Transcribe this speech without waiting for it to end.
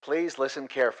Please listen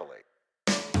carefully.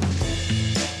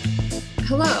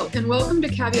 Hello, and welcome to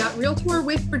Caveat Realtor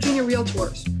with Virginia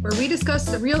Realtors, where we discuss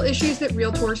the real issues that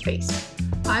realtors face.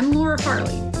 I'm Laura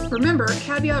Farley. Remember,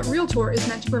 Caveat Realtor is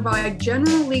meant to provide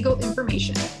general legal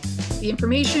information. The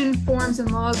information, forms,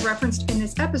 and laws referenced in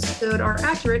this episode are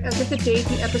accurate as of the date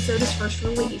the episode is first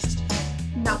released.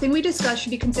 Nothing we discuss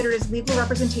should be considered as legal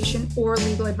representation or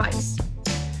legal advice.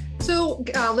 So,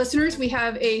 listeners, we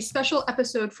have a special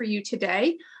episode for you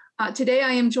today. Today,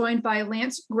 I am joined by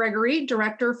Lance Gregory,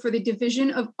 Director for the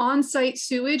Division of On-Site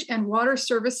Sewage and Water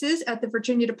Services at the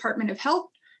Virginia Department of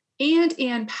Health, and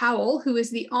Ann Powell, who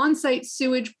is the On-Site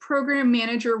Sewage Program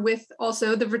Manager with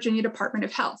also the Virginia Department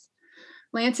of Health.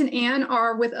 Lance and Ann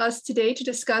are with us today to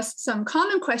discuss some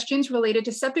common questions related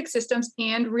to septic systems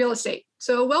and real estate.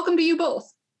 So welcome to you both.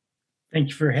 Thank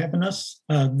you for having us.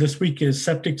 This week is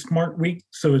Septic Smart Week,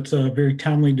 so it's a very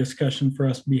timely discussion for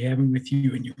us to be having with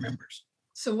you and your members.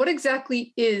 So what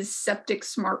exactly is Septic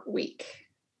Smart Week?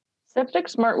 Septic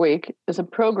Smart Week is a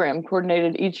program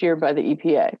coordinated each year by the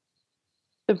EPA.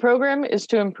 The program is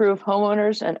to improve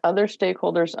homeowners and other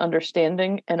stakeholders'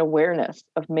 understanding and awareness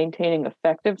of maintaining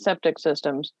effective septic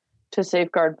systems to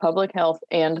safeguard public health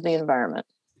and the environment.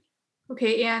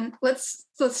 Okay, Ann, let's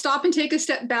stop and take a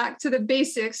step back to the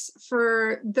basics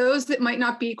for those that might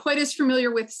not be quite as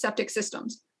familiar with septic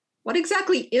systems. What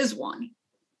exactly is one?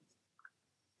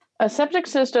 A septic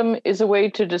system is a way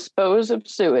to dispose of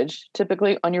sewage,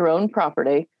 typically on your own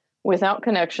property, without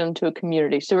connection to a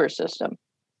community sewer system.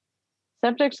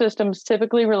 Septic systems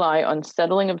typically rely on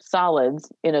settling of solids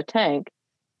in a tank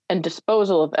and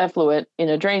disposal of effluent in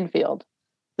a drain field.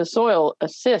 The soil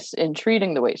assists in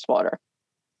treating the wastewater.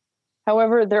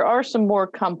 However, there are some more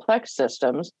complex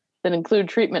systems that include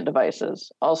treatment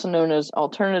devices, also known as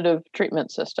alternative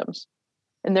treatment systems.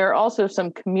 And there are also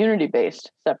some community-based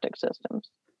septic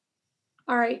systems.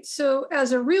 All right, so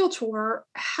as a realtor,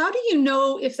 how do you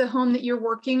know if the home that you're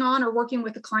working on or working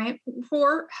with a client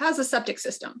for has a septic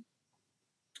system?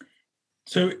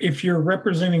 So if you're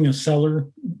representing a seller,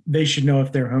 they should know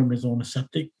if their home is on a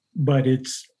septic, but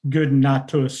it's good not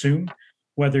to assume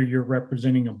whether you're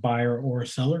representing a buyer or a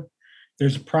seller.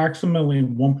 There's approximately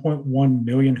 1.1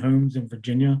 million homes in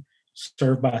Virginia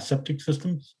served by septic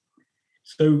systems.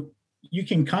 So you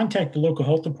can contact the local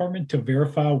health department to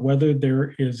verify whether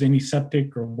there is any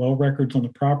septic or well records on the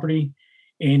property.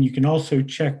 And you can also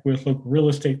check with local real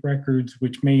estate records,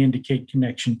 which may indicate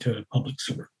connection to public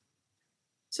sewer.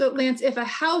 So Lance, if a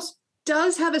house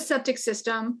does have a septic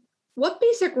system, what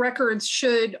basic records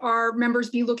should our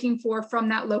members be looking for from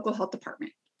that local health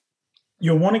department?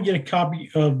 You'll want to get a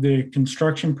copy of the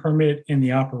construction permit and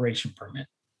the operation permit.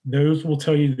 Those will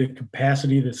tell you the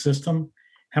capacity of the system,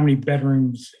 how many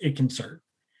bedrooms it can serve.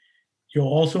 You'll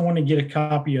also want to get a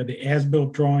copy of the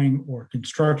as-built drawing or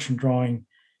construction drawing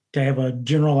to have a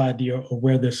general idea of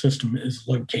where the system is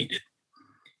located.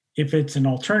 If it's an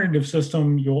alternative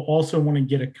system, you'll also want to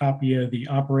get a copy of the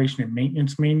operation and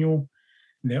maintenance manual.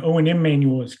 The O&M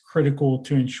manual is critical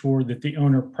to ensure that the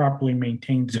owner properly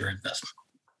maintains their investment.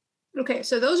 Okay,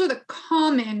 so those are the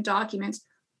common documents.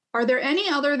 Are there any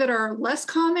other that are less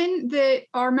common that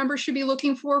our members should be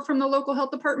looking for from the local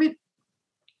health department?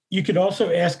 You could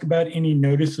also ask about any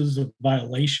notices of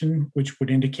violation, which would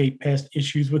indicate past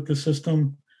issues with the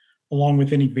system, along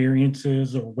with any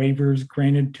variances or waivers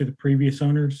granted to the previous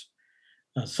owners.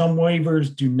 Some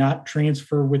waivers do not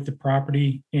transfer with the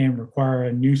property and require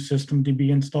a new system to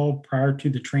be installed prior to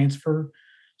the transfer.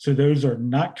 So those are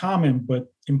not common, but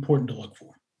important to look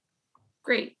for.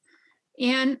 Great.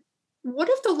 And what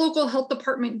if the local health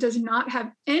department does not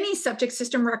have any septic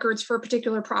system records for a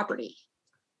particular property?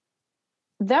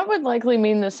 That would likely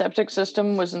mean the septic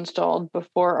system was installed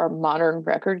before our modern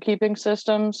record-keeping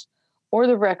systems, or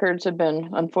the records have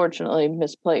been, unfortunately,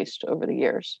 misplaced over the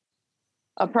years.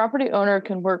 A property owner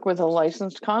can work with a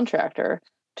licensed contractor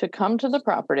to come to the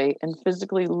property and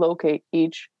physically locate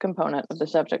each component of the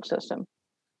septic system.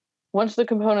 Once the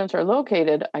components are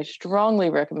located, I strongly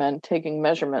recommend taking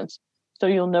measurements so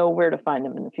you'll know where to find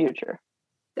them in the future.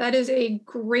 That is a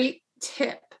great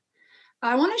tip.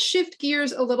 I want to shift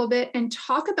gears a little bit and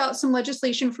talk about some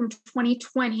legislation from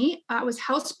 2020. It was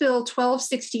House Bill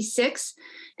 1266.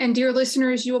 And dear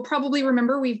listeners, you will probably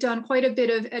remember we've done quite a bit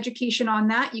of education on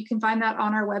that. You can find that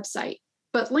on our website.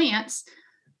 But Lance,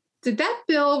 did that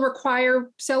bill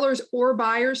require sellers or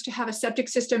buyers to have a septic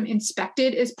system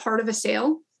inspected as part of a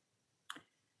sale?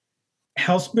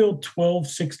 House Bill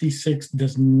 1266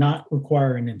 does not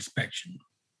require an inspection,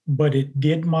 but it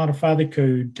did modify the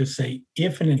code to say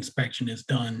if an inspection is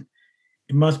done,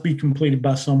 it must be completed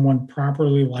by someone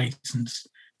properly licensed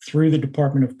through the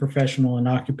Department of Professional and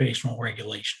Occupational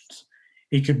Regulations.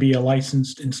 It could be a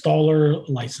licensed installer,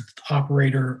 licensed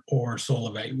operator, or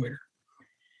soil evaluator.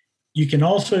 You can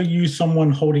also use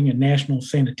someone holding a National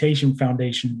Sanitation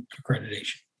Foundation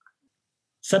accreditation.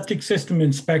 Septic system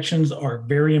inspections are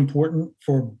very important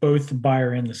for both the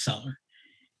buyer and the seller.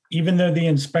 Even though the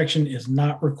inspection is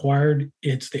not required,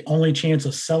 it's the only chance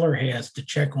a seller has to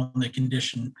check on the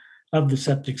condition of the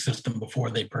septic system before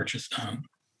they purchase the home.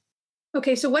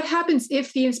 Okay, so what happens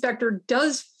if the inspector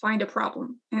does find a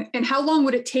problem? And how long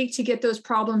would it take to get those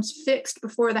problems fixed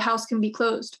before the house can be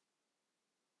closed?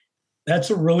 That's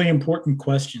a really important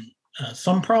question.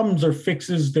 Some problems are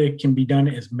fixes that can be done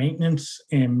as maintenance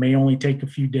and may only take a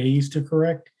few days to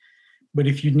correct. But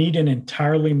if you need an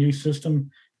entirely new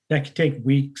system, that could take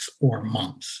weeks or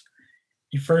months.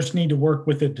 You first need to work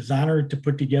with a designer to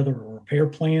put together a repair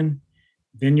plan.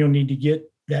 Then you'll need to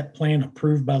get that plan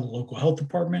approved by the local health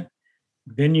department.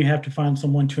 Then you have to find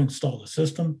someone to install the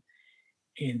system.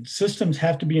 And systems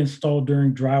have to be installed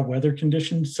during dry weather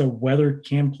conditions, so weather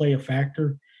can play a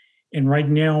factor. And right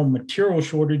now, material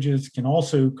shortages can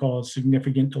also cause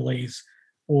significant delays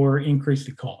or increase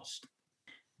the cost.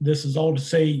 This is all to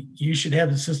say you should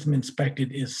have the system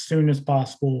inspected as soon as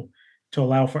possible to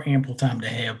allow for ample time to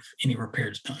have any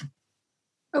repairs done.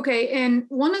 Okay, and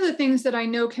one of the things that I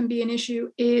know can be an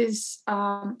issue is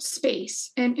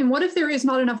space. And what if there is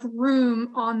not enough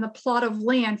room on the plot of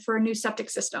land for a new septic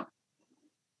system?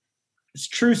 It's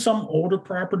true some older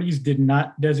properties did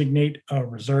not designate a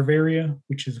reserve area,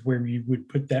 which is where you would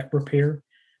put that repair.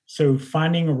 So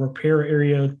finding a repair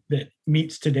area that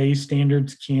meets today's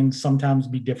standards can sometimes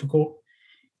be difficult.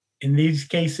 In these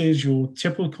cases, you'll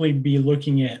typically be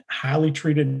looking at highly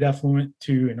treated effluent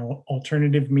to an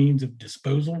alternative means of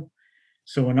disposal.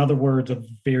 So in other words, a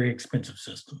very expensive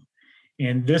system.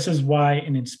 And this is why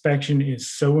an inspection is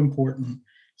so important,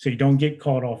 so you don't get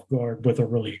caught off guard with a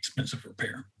really expensive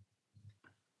repair.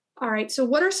 All right, so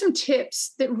what are some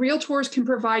tips that realtors can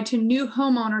provide to new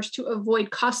homeowners to avoid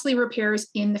costly repairs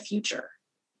in the future?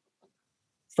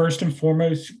 First and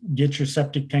foremost, get your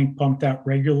septic tank pumped out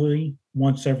regularly,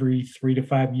 once every 3 to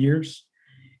 5 years.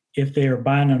 If they are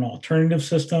buying an alternative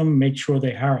system, make sure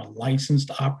they hire a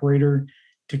licensed operator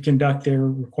to conduct their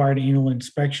required annual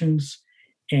inspections,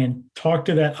 and talk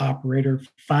to that operator,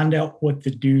 find out what the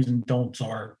do's and don'ts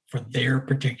are for their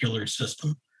particular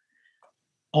system.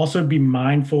 Also be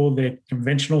mindful that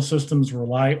conventional systems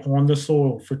rely on the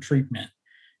soil for treatment,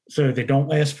 so they don't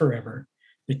last forever.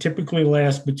 They typically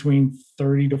last between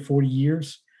 30 to 40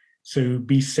 years, so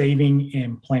be saving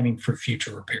and planning for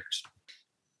future repairs.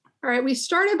 All right, we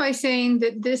started by saying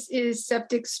that this is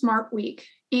Septic Smart Week.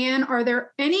 And are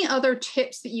there any other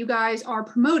tips that you guys are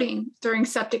promoting during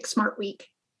Septic Smart Week?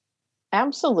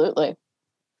 Absolutely.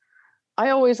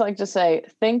 I always like to say,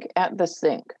 think at the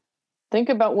sink. Think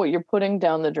about what you're putting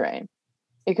down the drain.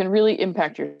 It can really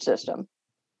impact your system.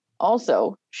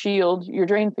 Also, shield your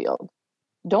drain field.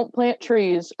 Don't plant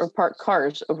trees or park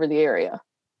cars over the area.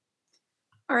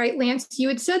 All right, Lance, you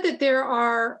had said that there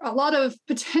are a lot of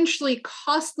potentially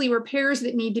costly repairs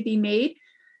that need to be made.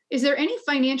 Is there any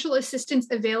financial assistance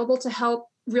available to help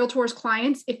realtors'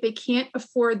 clients if they can't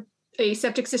afford a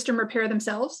septic system repair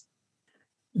themselves?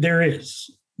 There is.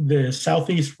 The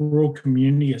Southeast Rural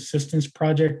Community Assistance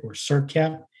Project, or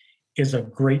SRCAP, is a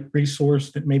great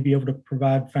resource that may be able to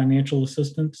provide financial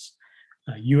assistance.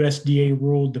 USDA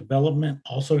Rural Development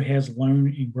also has loan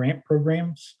and grant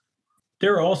programs.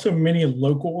 There are also many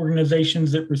local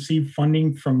organizations that receive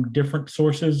funding from different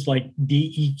sources, like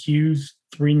DEQ's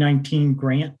 319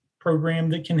 grant program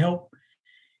that can help.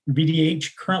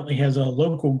 VDH currently has a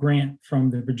local grant from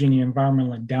the Virginia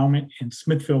Environmental Endowment and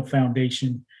Smithfield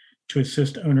Foundation to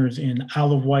assist owners in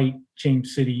Isle of Wight,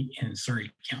 James City, and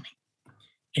Surrey County.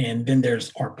 And then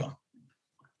there's ARPA.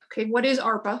 Okay, what is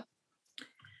ARPA?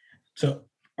 So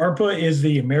ARPA is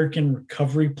the American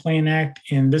Recovery Plan Act,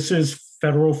 and this is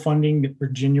federal funding that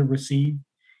Virginia received.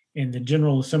 And the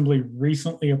General Assembly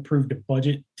recently approved a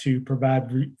budget to provide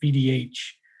VDH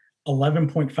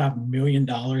 $11.5 million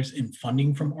in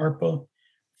funding from ARPA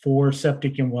for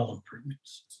septic and well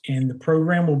improvements. And the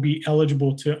program will be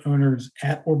eligible to owners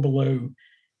at or below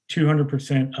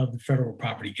 200% of the federal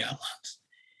property guidelines.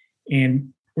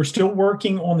 And we're still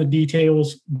working on the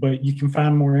details, but you can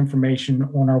find more information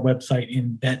on our website,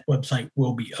 and that website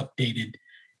will be updated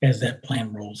as that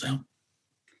plan rolls out.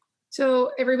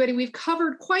 So everybody, we've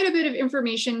covered quite a bit of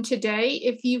information today.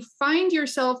 If you find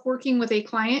yourself working with a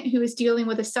client who is dealing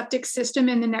with a septic system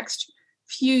in the next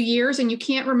few years and you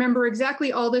can't remember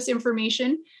exactly all this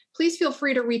information, please feel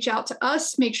free to reach out to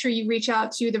us. Make sure you reach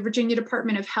out to the Virginia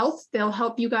Department of Health. They'll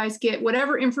help you guys get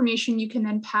whatever information you can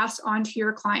then pass on to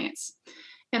your clients.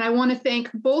 And I want to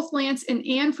thank both Lance and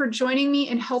Ann for joining me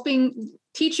and helping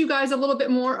teach you guys a little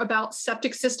bit more about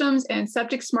septic systems and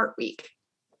Septic Smart Week.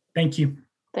 Thank you.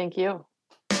 Thank you.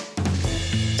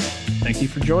 Thank you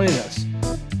for joining us.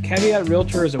 Caveat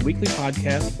Realtor is a weekly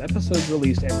podcast with episodes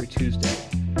released every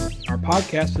Tuesday. Our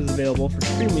podcast is available for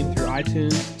streaming through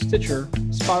iTunes, Stitcher,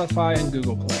 Spotify, and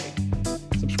Google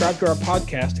Play. Subscribe to our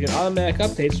podcast to get automatic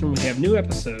updates when we have new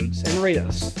episodes and rate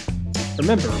us.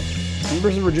 Remember,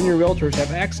 members of Virginia Realtors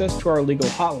have access to our legal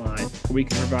hotline where we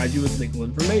can provide you with legal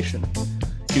information.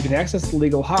 You can access the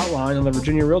legal hotline on the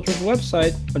Virginia Realtors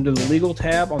website under the Legal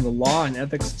tab on the Law and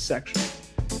Ethics section.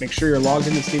 Make sure you're logged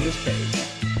in to see this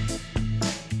page.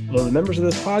 Although the members of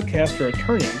this podcast are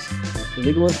attorneys, the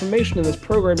legal information in this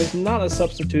program is not a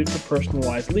substitute for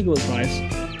personalized legal advice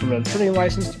from an attorney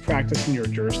licensed to practice in your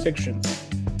jurisdiction.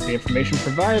 The information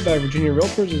provided by Virginia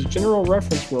Realtors is general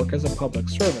reference work as a public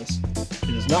service.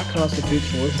 It does not constitute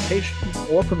solicitation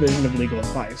or provision of legal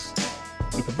advice.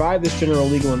 We provide this general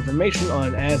legal information on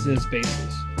an as-is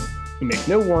basis. We make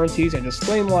no warranties and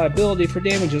disclaim liability for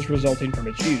damages resulting from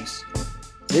its use.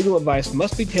 Legal advice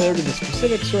must be tailored to the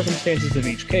specific circumstances of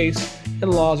each case, and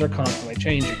laws are constantly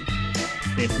changing.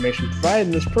 The information provided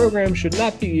in this program should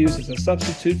not be used as a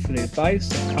substitute for the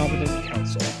advice of competent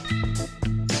counsel.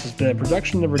 This has been a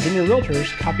production of Virginia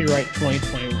Realtors, copyright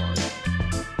 2021.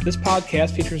 This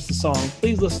podcast features the song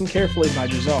Please Listen Carefully by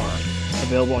Jazar,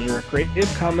 available under a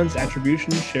Creative Commons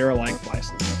Attribution Share Alike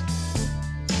license.